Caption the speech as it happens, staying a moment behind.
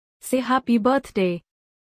say happy birthday.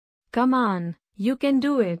 Come on, you can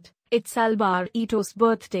do it. It's Alvarito's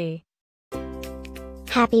birthday.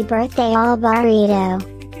 Happy birthday, Alvarito.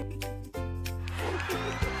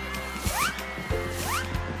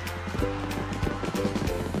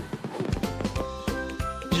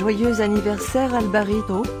 Joyeux anniversaire,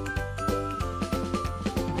 Alvarito.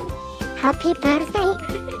 Happy birthday,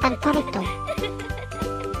 Alvarito.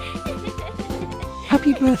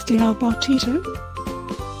 Happy birthday, Alvarito.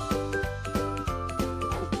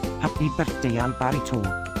 Happy birthday, Alvarito.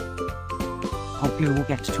 Hope you will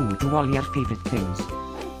get to do all your favorite things.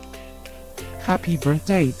 Happy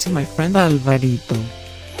birthday to my friend Alvarito.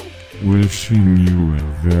 Wishing you a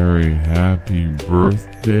very happy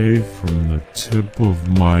birthday from the tip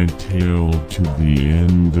of my tail to the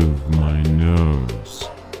end of my nose.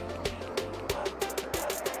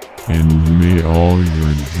 And may all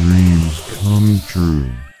your dreams come true.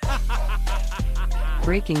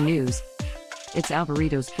 Breaking news. It's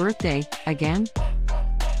Alvarito's birthday, again?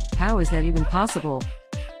 How is that even possible?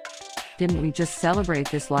 Didn't we just celebrate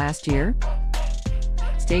this last year?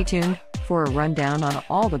 Stay tuned for a rundown on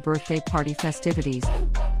all the birthday party festivities.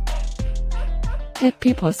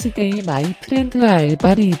 Happy birthday, my friend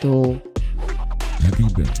Alvarito. Happy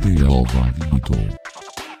birthday, Alvarito.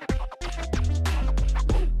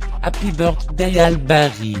 Happy birthday,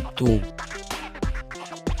 Alvarito.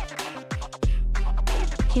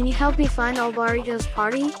 Can you help me find Alvarito's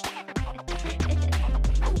party?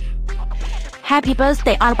 Happy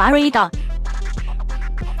birthday, Alvarito.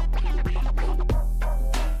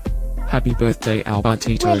 Happy birthday,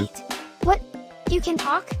 Alvarito. Wait, what? You can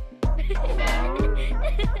talk?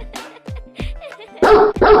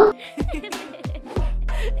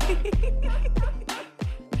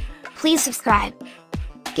 Please subscribe,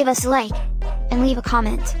 give us a like, and leave a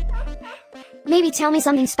comment. Maybe tell me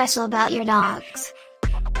something special about your dogs.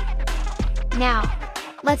 Now,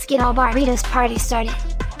 let's get Alvarito's party started.